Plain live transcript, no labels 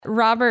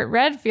Robert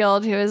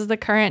Redfield, who is the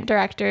current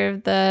director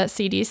of the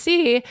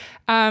CDC,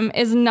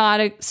 is not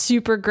a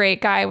super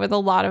great guy with a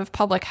lot of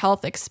public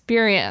health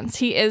experience.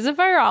 He is a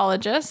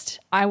virologist,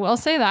 I will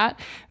say that,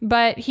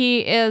 but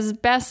he is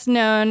best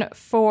known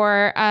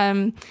for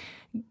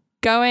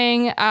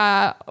going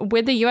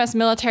with the U.S.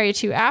 military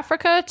to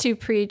Africa to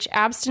preach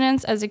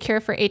abstinence as a cure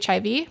for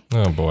HIV.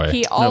 Oh, boy.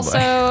 He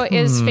also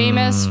is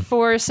famous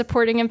for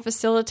supporting and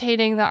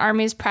facilitating the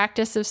Army's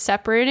practice of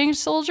separating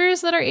soldiers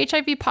that are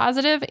HIV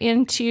positive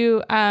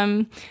into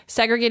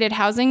segregated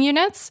housing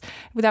units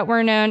that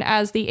were known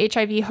as the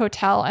HIV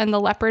Hotel and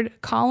the Leopard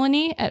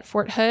Colony at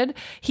Fort Hood.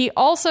 He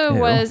also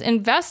was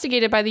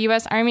investigated by the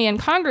U.S. Army and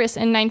Congress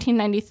in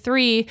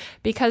 1993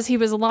 because he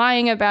was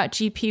lying about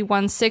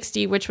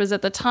GP160, which was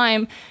at the time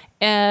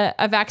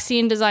a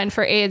vaccine designed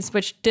for AIDS,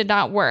 which did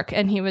not work.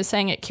 And he was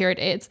saying it cured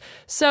AIDS.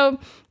 So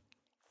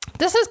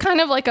this is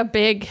kind of like a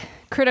big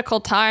critical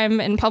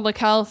time in public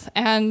health.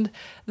 And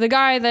the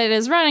guy that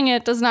is running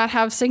it does not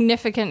have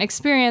significant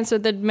experience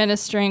with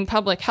administering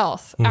public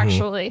health,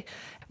 actually.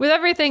 With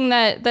everything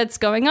that's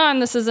going on,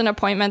 this is an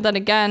appointment that,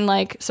 again,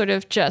 like sort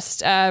of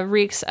just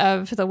reeks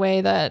of the way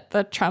that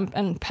the Trump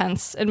and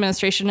Pence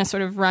administration is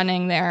sort of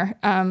running their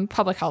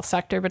public health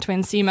sector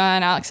between Seema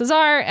and Alex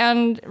Azar.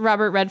 And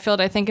Robert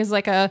Redfield, I think, is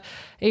like a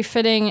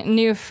fitting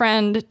new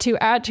friend to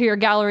add to your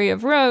gallery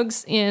of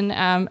rogues in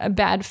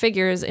bad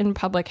figures in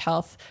public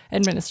health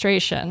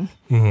administration.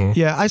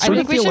 Yeah, I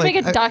think we should like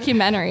make a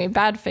documentary,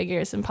 Bad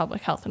Figures in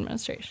Public Health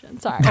Administration.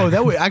 Sorry. Oh,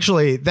 that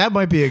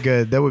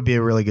would be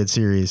a really good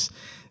series.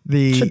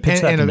 Should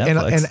pitch that to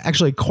Netflix. And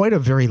actually quite a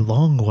very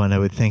long one, I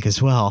would think,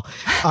 as well.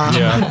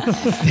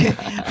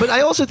 But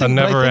I also think a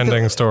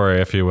never-ending story,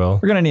 if you will.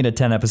 We're gonna need a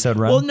 10-episode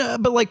run. Well, no,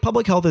 but like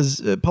public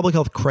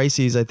health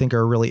crises, I think,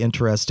 are really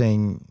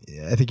interesting.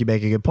 I think you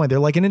make a good point. They're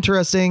like an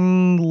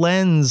interesting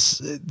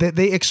lens.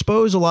 They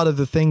expose a lot of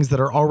the things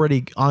that are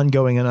already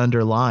ongoing and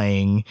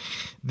underlying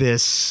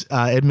this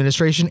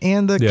administration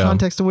and the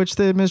context in which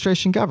the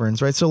administration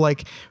governs, right? So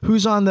like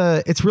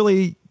it's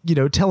really,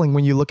 telling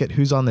when you look at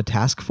who's on the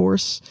task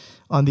force,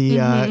 on the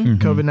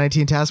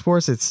COVID-19 task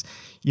force. It's,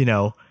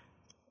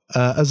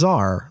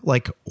 Azar.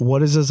 Like,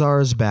 what is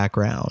Azar's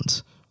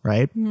background,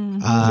 right?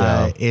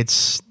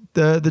 It's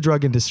the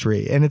drug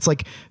industry. And it's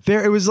like,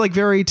 it was like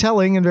very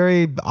telling and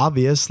very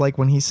obvious, like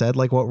when he said,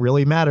 like, what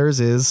really matters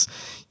is,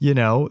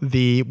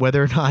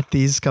 whether or not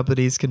these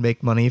companies can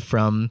make money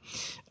from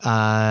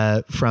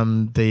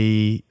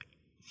the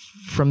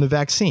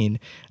vaccine.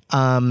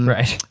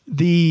 Right.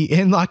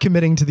 And not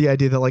committing to the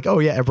idea that like, oh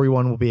yeah,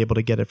 everyone will be able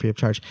to get it free of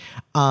charge.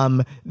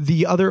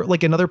 The other,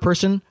 like another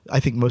person, I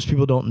think most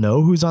people don't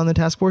know who's on the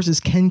task force is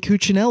Ken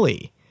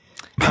Cuccinelli.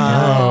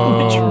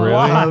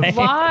 Really?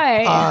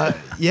 Why?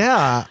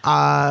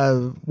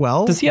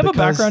 Well, does he have a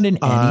background in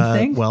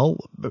anything?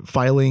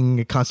 Filing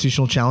a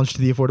constitutional challenge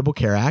to the Affordable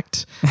Care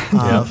Act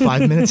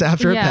 5 minutes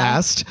after it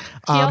passed.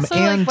 He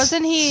also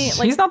wasn't he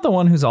like, he's not the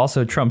one who's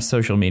also Trump's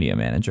social media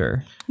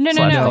manager.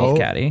 No.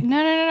 Caddy.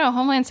 No.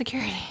 Homeland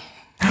Security.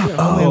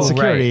 Homeland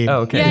Security. Right.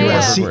 Oh, okay.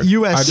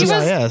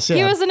 USCIS.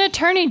 He was an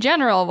attorney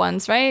general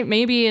once, right?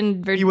 Maybe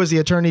in Virginia. He was the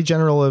attorney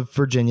general of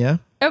Virginia.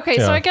 Okay,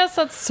 so I guess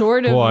that's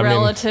sort of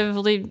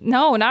relatively.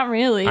 No, not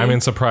really. I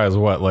mean, surprise!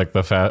 What, like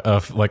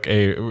like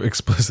a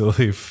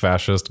explicitly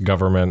fascist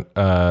government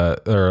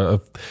or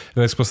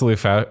an explicitly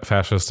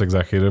fascist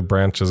executive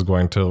branch is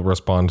going to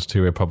respond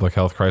to a public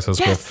health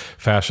crisis with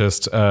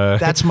fascist.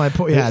 That's my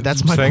point. Yeah,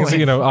 that's my things,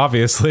 point.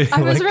 Obviously,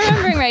 I was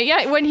remembering right.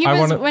 Yeah, when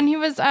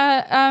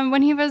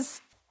he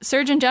was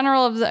Surgeon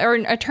General or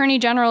Attorney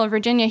General of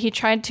Virginia, he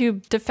tried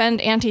to defend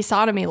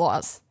anti-sodomy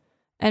laws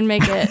and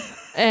make it.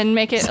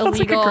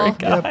 Illegal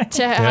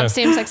to have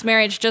same-sex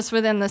marriage just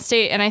within the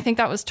state. And I think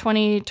that was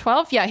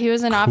 2012. Yeah, he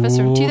was in office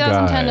from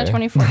 2010 to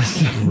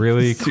 2014.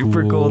 Really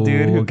super cool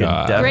dude who could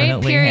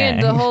definitely great period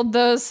hang. to hold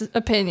those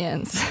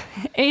opinions.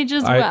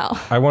 Ages well.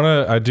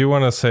 I do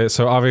want to say,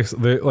 so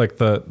obviously like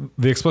the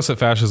explicit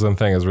fascism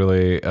thing is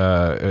really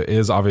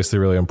is obviously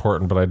really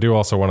important, but I do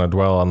also want to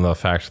dwell on the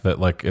fact that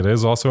like it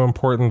is also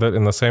important that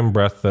in the same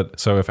breath that,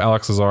 so if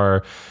Alex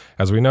Azar,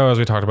 as we know, as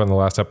we talked about in the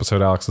last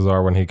episode, Alex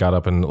Azar, when he got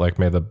up and like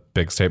made the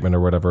big statement or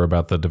whatever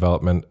about the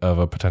development of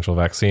a potential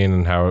vaccine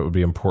and how it would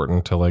be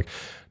important to like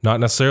not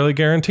necessarily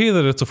guarantee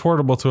that it's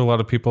affordable to a lot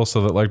of people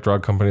so that like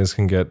drug companies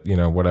can get,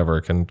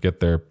 whatever, can get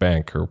their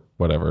bank or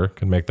whatever,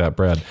 can make that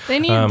bread. They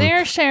need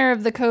their share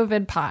of the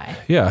COVID pie.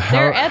 Yeah.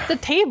 They're at the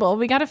table.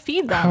 We got to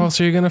feed them. How else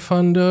are you going to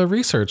fund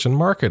research and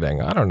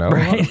marketing? I don't know.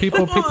 Right. A lot of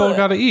people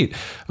got to eat.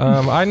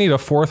 I need a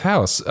fourth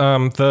house.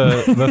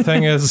 The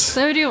thing is,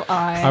 so do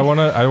I. I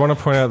want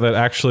to point out that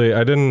actually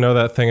I didn't know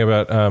that thing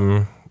about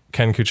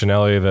Ken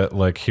Cuccinelli, that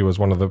like he was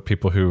one of the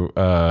people who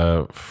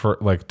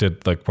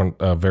did like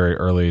a very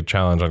early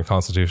challenge on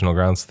constitutional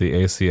grounds to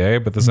the ACA,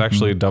 but this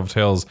actually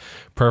dovetails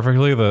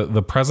perfectly.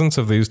 The presence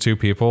of these two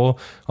people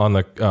on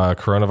the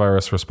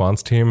coronavirus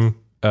response team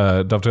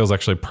dovetails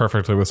actually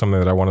perfectly with something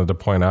that I wanted to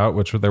point out,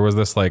 which there was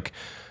this like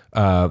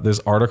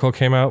this article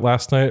came out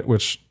last night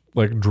which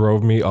like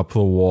drove me up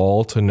the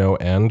wall to no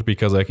end,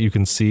 because like you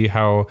can see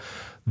how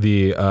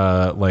the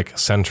like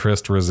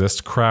centrist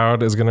resist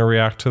crowd is going to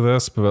react to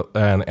this, but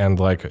and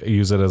like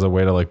use it as a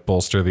way to like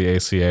bolster the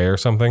ACA or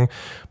something.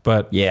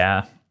 But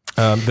yeah,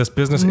 this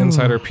Business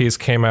Insider piece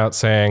came out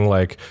saying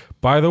like,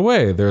 by the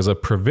way, there's a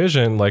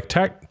provision, like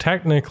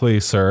technically,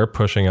 sir,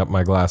 pushing up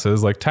my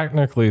glasses, like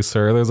technically,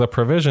 sir, there's a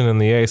provision in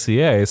the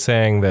ACA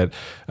saying that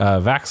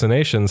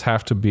vaccinations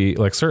have to be,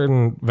 like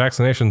certain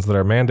vaccinations that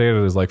are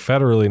mandated as like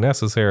federally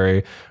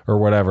necessary or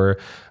whatever,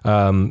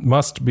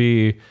 must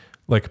be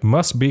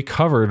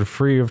covered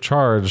free of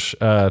charge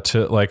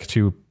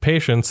to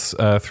patients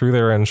through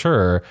their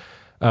insurer.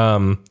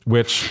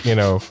 Which, you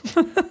know,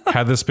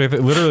 had this big,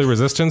 literally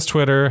Resistance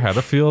Twitter had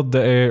a field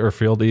day or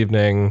field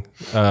evening,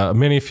 a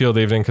mini field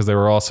evening, because they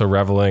were also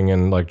reveling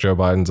in like Joe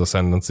Biden's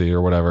ascendancy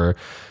or whatever.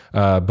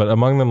 But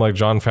among them, like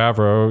Jon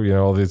Favreau, you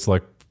know,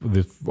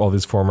 all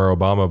these former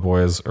Obama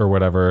boys or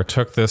whatever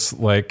took this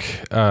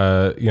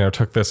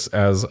took this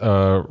as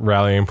a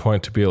rallying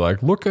point to be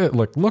like, look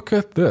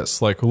at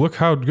this, like, look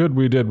how good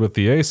we did with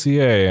the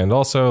ACA. And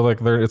also like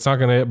it's not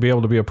going to be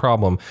able to be a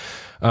problem.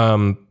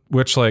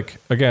 Which, like,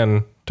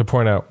 again, to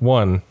point out,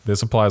 one,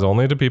 this applies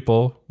only to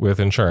people with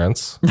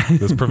insurance.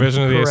 This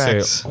provision of the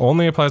ACA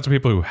only applies to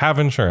people who have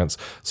insurance.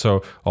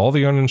 So all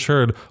the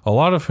uninsured, a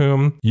lot of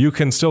whom you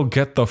can still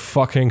get the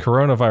fucking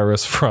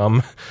coronavirus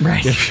from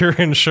if you're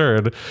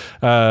insured,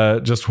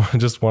 just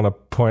want to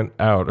point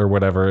out or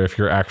whatever, if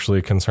you're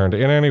actually concerned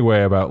in any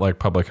way about like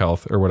public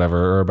health or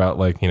whatever, or about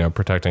like, you know,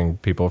 protecting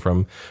people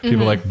from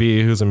people like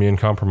B, who's immune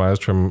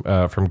compromised from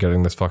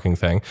getting this fucking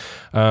thing.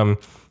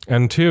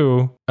 And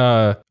two,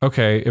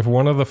 okay, if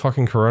one of the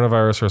fucking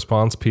coronavirus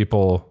response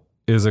people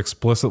is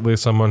explicitly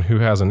someone who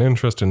has an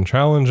interest in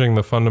challenging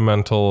the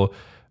fundamental,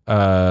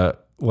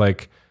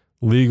 like,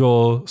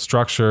 legal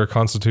structure,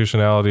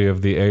 constitutionality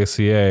of the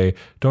ACA,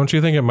 don't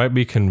you think it might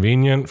be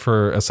convenient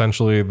for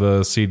essentially the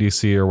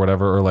CDC or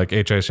whatever, or like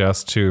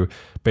HHS to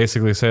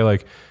basically say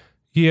like,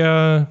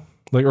 yeah,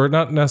 like, or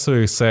not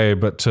necessarily say,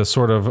 but to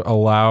sort of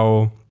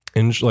allow...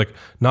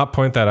 not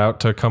point that out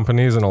to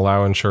companies and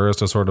allow insurers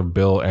to sort of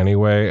bill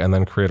anyway, and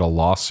then create a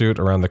lawsuit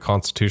around the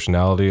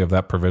constitutionality of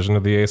that provision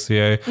of the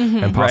ACA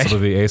and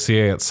possibly the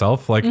ACA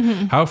itself. Like,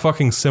 how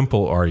fucking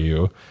simple are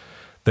you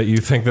that you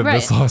think that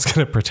this law is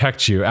going to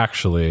protect you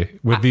actually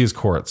with these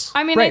courts?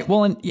 I mean,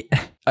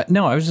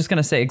 no, I was just going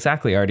to say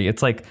exactly, Artie.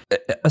 It's like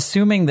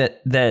assuming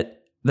that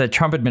the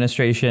Trump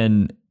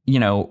administration, you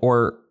know,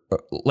 or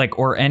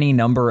any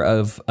number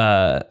of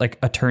like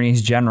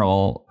attorneys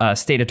general,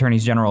 state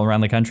attorneys general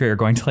around the country are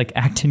going to like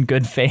act in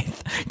good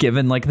faith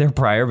given like their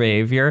prior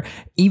behavior,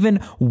 even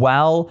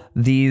while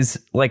these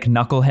like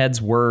knuckleheads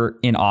were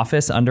in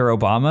office under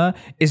Obama,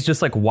 is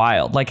just like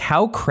wild. Like,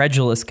 how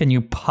credulous can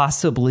you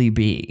possibly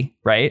be?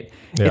 Right.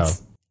 Yeah.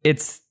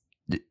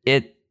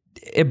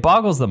 It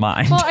boggles the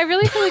mind. Well, I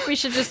really feel like we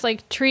should just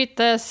like treat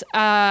this.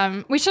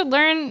 We should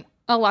learn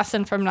a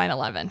lesson from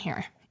 9/11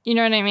 here. You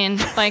know what I mean?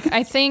 Like,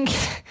 I think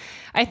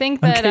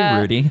that okay,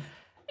 Rudy.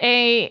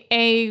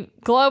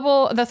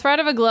 The threat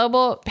of a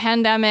global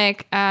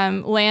pandemic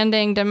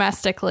landing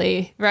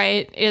domestically,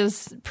 right,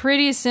 is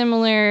pretty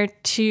similar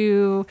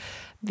to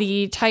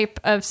the type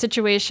of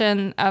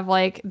situation of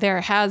like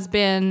there has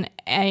been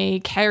a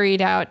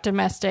carried out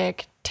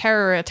domestic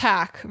terror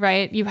attack,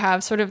 right? You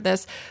have sort of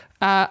this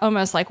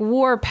almost like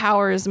war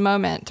powers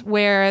moment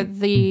where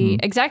the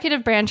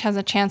executive branch has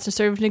a chance to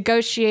sort of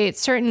negotiate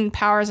certain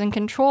powers and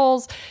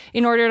controls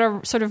in order to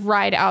sort of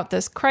ride out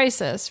this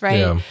crisis, right?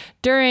 Yeah.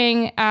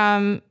 During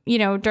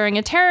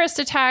a terrorist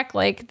attack,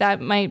 like that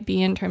might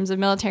be in terms of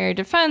military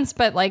defense,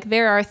 but like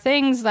there are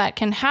things that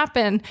can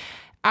happen,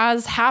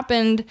 as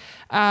happened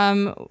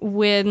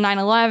with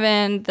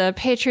 9/11, the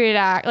Patriot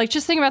Act. Like,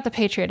 just think about the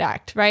Patriot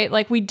Act, right?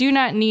 Like, we do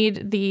not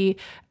need the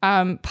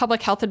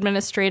Public Health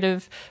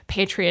Administrative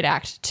Patriot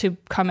Act to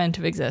come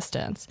into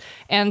existence.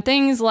 And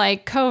things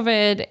like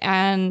COVID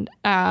and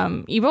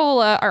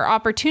Ebola are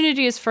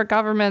opportunities for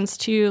governments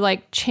to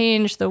like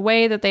change the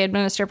way that they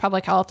administer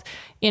public health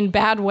in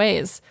bad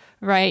ways,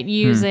 right?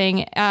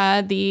 Using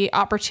the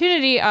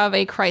opportunity of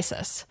a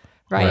crisis.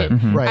 Right.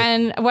 Right.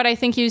 And what I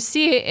think you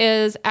see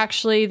is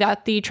actually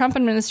that the Trump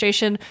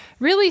administration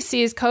really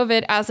sees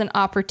COVID as an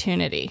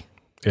opportunity.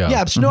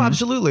 Yeah. No,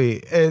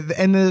 absolutely.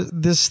 And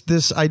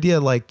this idea,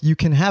 like, you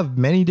can have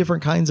many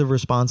different kinds of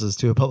responses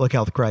to a public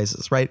health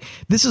crisis, right?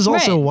 This is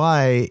also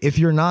why, if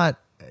you're not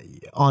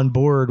on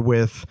board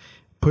with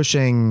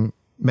pushing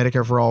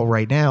Medicare for all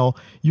right now,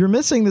 you're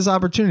missing this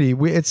opportunity.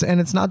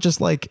 It's not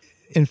just like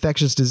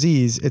infectious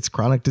disease, it's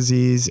chronic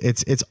disease,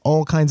 it's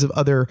all kinds of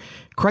other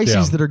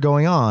crises that are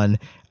going on.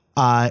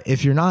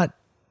 If you're not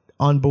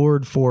on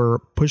board for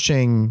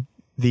pushing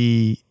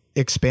the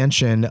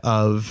expansion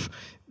of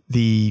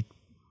the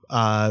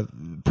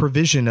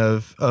provision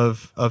of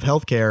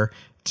healthcare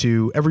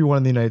to everyone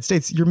in the United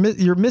States,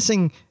 you're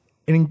missing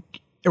a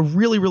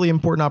really, really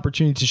important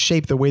opportunity to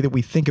shape the way that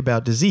we think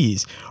about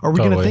disease. Are we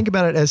going to think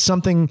about it as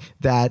something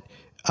that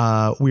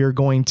we are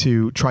going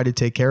to try to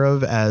take care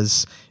of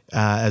as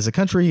a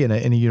country in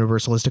a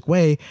universalistic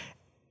way,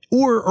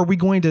 or are we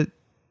going to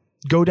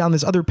go down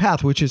this other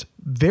path, which is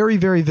very,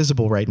 very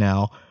visible right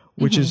now,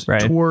 which is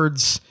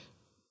towards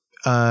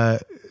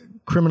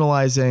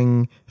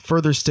criminalizing,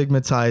 further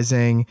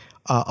stigmatizing,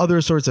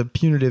 other sorts of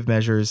punitive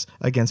measures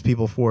against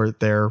people for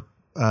their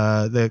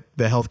the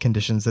health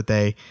conditions that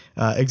they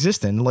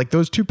exist in. Like,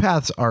 those two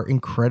paths are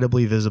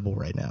incredibly visible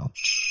right now.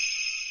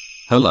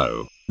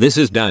 Hello, this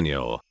is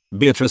Daniel,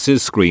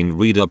 Beatrice's screen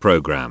reader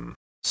program.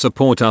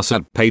 Support us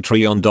at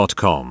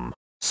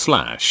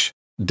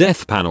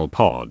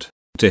patreon.com/deathpanelpod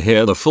to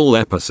hear the full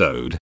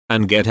episode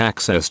and get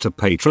access to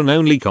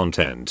patron-only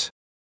content.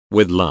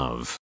 With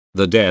love,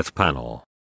 the Death Panel.